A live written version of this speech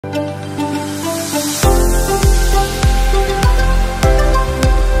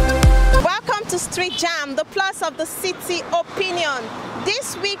Street Jam, the plus of the city opinion.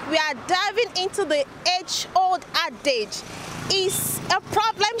 This week we are diving into the age-old adage. Is a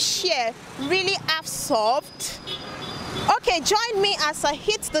problem shared really half solved? Okay, join me as I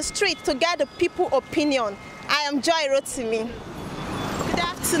hit the street to get the people opinion. I am Joy Rotimi. Good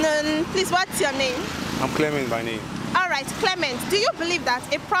afternoon. Please, what's your name? I'm Clement by name. All right, Clement, do you believe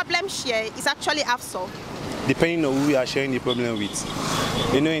that a problem shared is actually half solved? Depending on who we are sharing the problem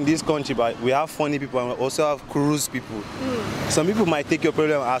with. You know, in this country, but we have funny people and we also have cruise people. Some people might take your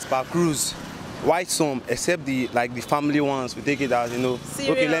problem as per cruise. Why some, except the family ones, we take it as, you know,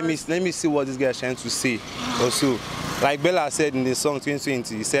 Serious. Okay, let me see what this guy is trying to say. Also, like Bella said in the song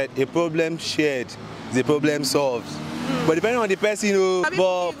 2020, he said, a problem shared is a problem solved. But depending on the person, you know,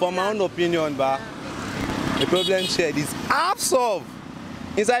 but for my own opinion, but the problem shared is half solved.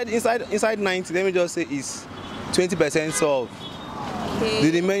 Inside 90, let me just say is 20% solved.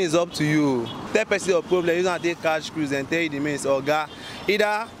 Okay. The remaining is up to you. 10% of problem, you don't take cash cruise and tell you the remaining is Oga.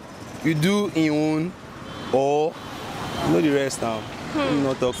 Either you do in own or you know the rest now.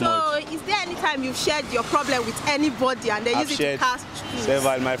 Not talk much. So, is there any time you've shared your problem with anybody and they use it to cash cruise?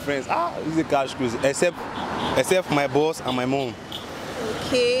 Several my friends, use the cash cruise, except my boss and my mom.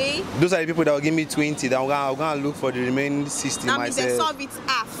 Okay. Those are the people that will give me 20. That I'm gonna look for the remaining 60 That myself. means they solve it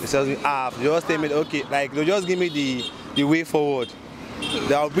half. They solve it half. They just tell me, okay, like they'll just give me the way forward.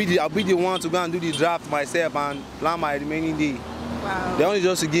 Okay. I'll be the one to go and do the draft myself and plan my remaining day. Wow. They only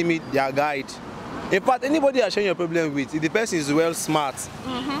just to give me their guide. In fact, anybody you're sharing your problem with, if the person is well smart,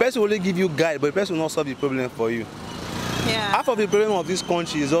 the person will only give you guide, but the person will not solve the problem for you. Yeah. Half of the problem of this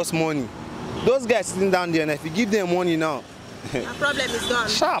country is just money. Those guys sitting down there, and if you give them money now, The problem is gone.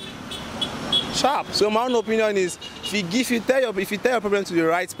 Sharp. So my own opinion is, if you tell your problem to the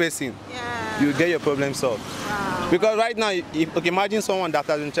right person, Yeah. you get your problem solved. Wow. Because right now, imagine someone that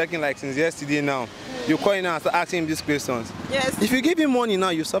has been checking like since yesterday now. You call in and start asking him these questions. Yes. If you give him money now,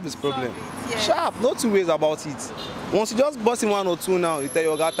 you solve his problem. Yes. Sharp, no two ways about it. Once you just bust him one or two now, you tell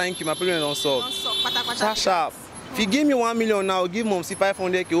your guy, thank you, my problem don't solve. Sharp. If you give me 1 million now, give mom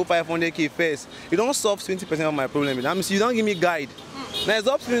 500k or 500k first. You don't solve 20% of my problem. That means you don't give me guide. Now it's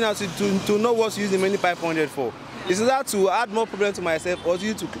up to me now to know what to use the money 500 for. It's either to add more problem to myself or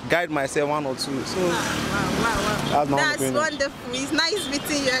to guide myself one or two. So Wow. That's wonderful. It's nice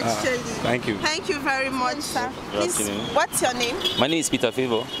meeting you actually. Thank you. Thank you very much, sir. Please, what's your name? My name is Peter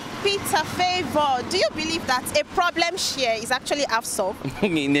Favor. Peter Favor. Do you believe that a problem share is actually half solved?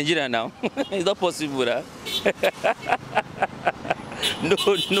 In Nigeria now. It's not possible, huh? No.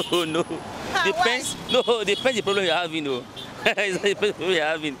 Depends. No, depends the problem you're having, though. It's the problem you're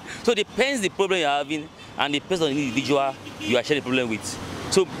having. So depends the problem you're having and the person, the individual you are sharing the problem with.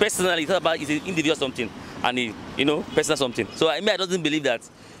 So personally, it's about it's an individual something and personal something. So I don't believe that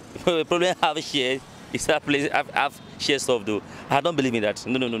the problem I have shared is that place I've shared stuff though. I don't believe in that.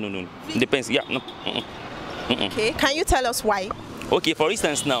 No. It depends. Yeah, no. Okay. Can you tell us why? Okay, for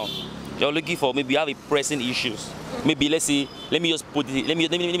instance now, you're looking for maybe you have a pressing issues. Maybe let's say, let me just put it, let me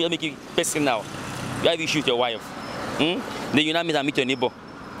make it personal. You have issue with your wife. Then you now meet your neighbor.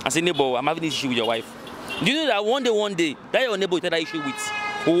 I say, neighbor, I'm having this issue with your wife. Do you know that one day, that your neighbor will take that issue with,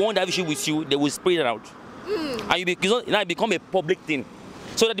 who want that issue with you, they will spread it out. And it become a public thing.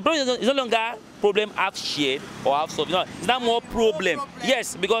 So that the problem is no longer problem half shared or half solved. It's not more problem.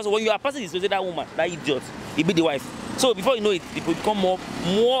 Yes, because when you are passing this, that woman, that idiot, it be the wife. So before you know it, it will become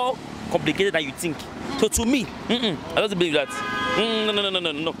more complicated than you think. So to me, I don't believe that.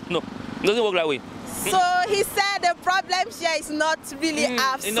 No. It doesn't work that way. So he said the problem share is not really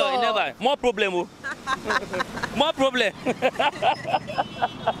half solved. No, never. More problem. More problem.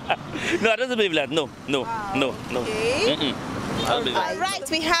 No, I don't believe that. No. Okay. All right,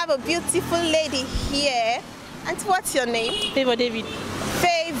 we have a beautiful lady here. And what's your name? Favor David.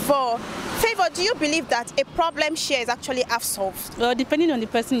 Favor, do you believe that a problem share is actually half solved? Well, depending on the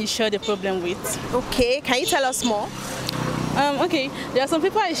person you share the problem with. Okay, can you tell us more? Okay, there are some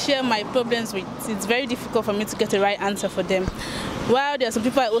people I share my problems with. It's very difficult for me to get the right answer for them. While there are some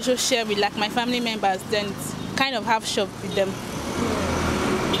people I also share with, like my family members, then it's kind of half shoved with them.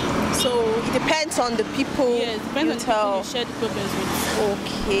 So it depends on the people. Yeah, it depends on the people you share the problems with.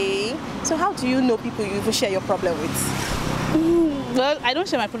 Okay. So how do you know people you even share your problem with? Well, I don't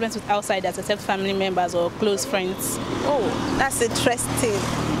share my problems with outsiders except family members or close friends. Oh, that's interesting.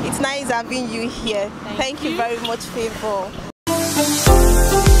 It's nice having you here. Thank you very much, Favor.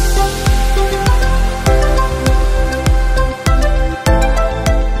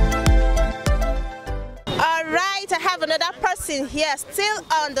 Another person here still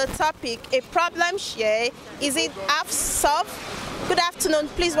on the topic, a problem share, is it half solved? Good afternoon,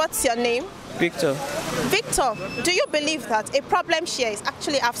 please, what's your name? Victor. Victor, do you believe that a problem share is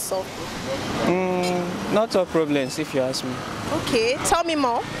actually half solved? Not all problems, if you ask me. Okay, tell me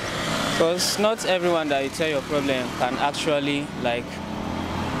more. Because not everyone that you tell your problem can actually, like,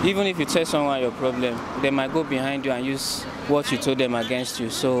 even if you tell someone your problem, they might go behind you and use what you told them against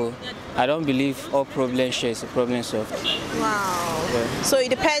you. So I don't believe all problem shares a problem solved. Wow. Yeah. So it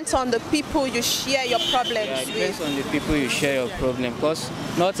depends on the people you share your problems Yeah, it depends with. on the people you share your problem. Because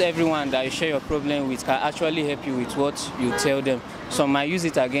not everyone that you share your problem with can actually help you with what you tell them. Some might use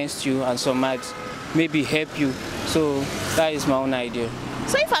it against you and some might maybe help you. So that is my own idea.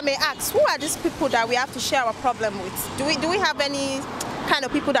 So if I may ask, who are these people that we have to share our problem with? Do we have any kind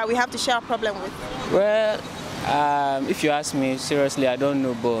of people that we have to share our problem with? Well, if you ask me, seriously, I don't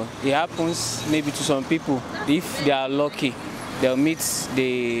know, but it happens maybe to some people. If they are lucky, they'll meet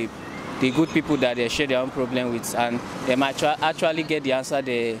the good people that they share their own problem with, and they might actually get the answer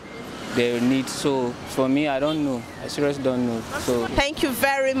they need. So for me, I don't know. I seriously don't know. So Thank you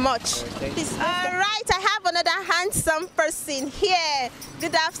very much. Please. All right, I have another handsome person here.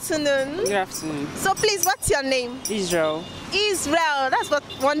 Good afternoon. Good afternoon. So please, what's your name? Israel. Israel. That's what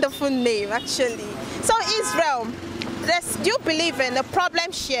wonderful name, actually. So Israel, do you believe in a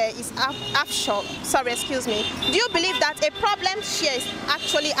problem share is half solved? Sorry, excuse me. Do you believe that a problem share is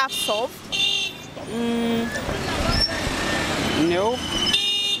actually half solved? No.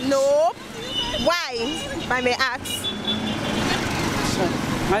 No. Why, if I may ask?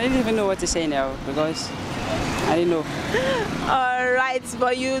 I didn't even know what to say now because I didn't know. All right,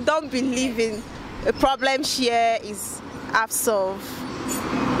 but you don't believe in a problem share is half solved.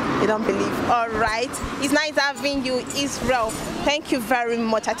 You don't believe. All right. It's nice having you, Israel. Thank you very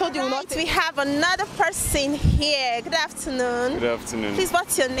much. I told you not. We have another person here. Good afternoon. Good afternoon. Please,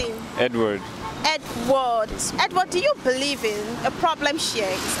 what's your name? Edward. Edward. Edward, do you believe in a problem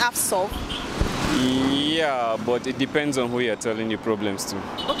share is half solved? Yeah, but it depends on who you're telling your problems to.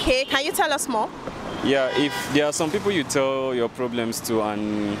 Okay, can you tell us more? Yeah, if there are some people you tell your problems to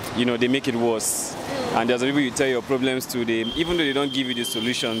and they make it worse, and there's some people you tell your problems to, even though they don't give you the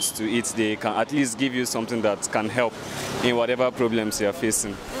solutions to it, they can at least give you something that can help in whatever problems you're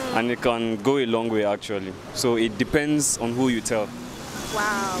facing, and it can go a long way actually. So it depends on who you tell.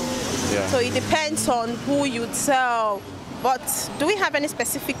 Wow. Yeah. So it depends on who you tell. But do we have any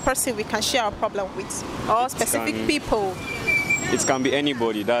specific person we can share our problem with, or specific people? It can be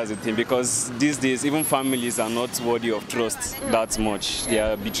anybody, that's the thing, because these days even families are not worthy of trust that much.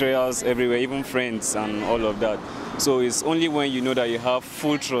 There are betrayals everywhere, even friends and all of that. So it's only when you know that you have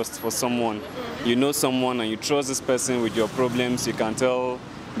full trust for someone, you know someone and you trust this person with your problems, you can tell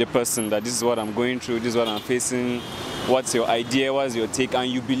the person that this is what I'm going through, this is what I'm facing, what's your idea, what's your take,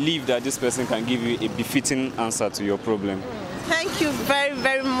 and you believe that this person can give you a befitting answer to your problem. Thank you very,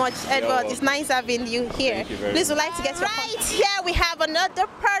 very much, Edward. It's nice having you here. Thank you very Please, much. would like to get your right here. We have another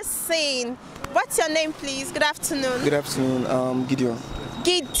person. What's your name, please? Good afternoon. Good afternoon, Gideon.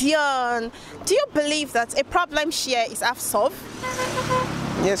 Gideon, do you believe that a problem share is half solved?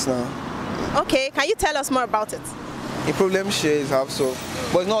 Yes, now. Okay, can you tell us more about it? A problem share is half solved,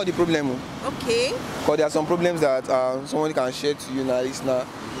 but it's not the problem. Okay. Because there are some problems that someone can share to you now. It's not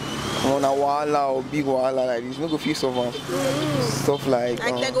on a wahala or big wahala like this. You no go feel someone. Stuff like.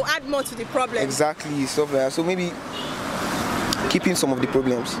 Like they go add more to the problem. Exactly, stuff like that. So maybe keeping some of the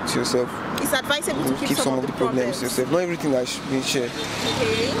problems to yourself. It's advisable to keep some of the problems to yourself. Not everything that should be shared.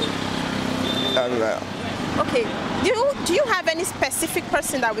 Okay. Okay. Do you have any specific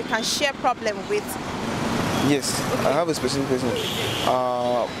person that we can share problem with? Yes, okay. I have a specific person.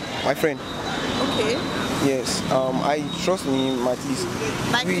 My friend. Okay. Yes, I trust him at least.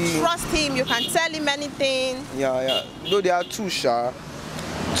 Like you trust him, you can tell him anything. Yeah. Though there are two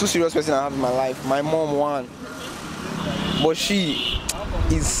serious persons I have in my life. My mom, one. But she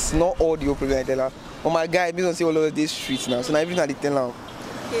is not all the problem I tell her. But my guy doesn't see all of these streets now, so now everything I tell her.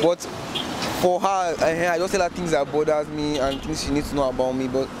 Okay. But for her, I just tell her things that bothers me and things she needs to know about me.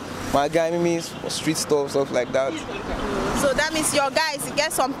 But my guy means street stuff like that. So that means your guys, you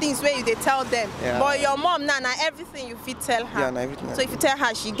get some things where they tell them. Yeah. But your mom now everything you fit tell her. Yeah, everything. So if you tell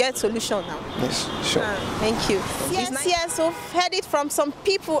her, she gets solution now. Yes, sure. Thank you. Yes, we've heard it from some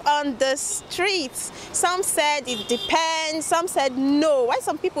people on the streets. Some said it depends, some said no. Why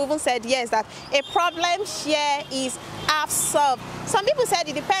some people even said yes, that a problem share is half solved. Some people said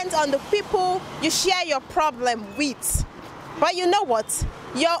it depends on the people you share your problem with. But you know what?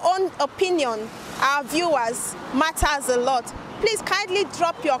 Your own opinion, our viewers, matters a lot. Please kindly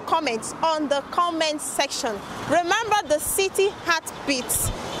drop your comments on the comment section. Remember, the city heartbeat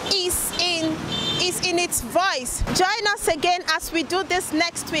is in its voice. Join us again as we do this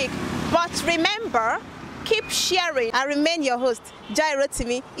next week. But remember, keep sharing. I remain your host, Joy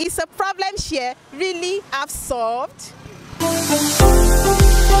Rotimi. It's a problem share really I've solved.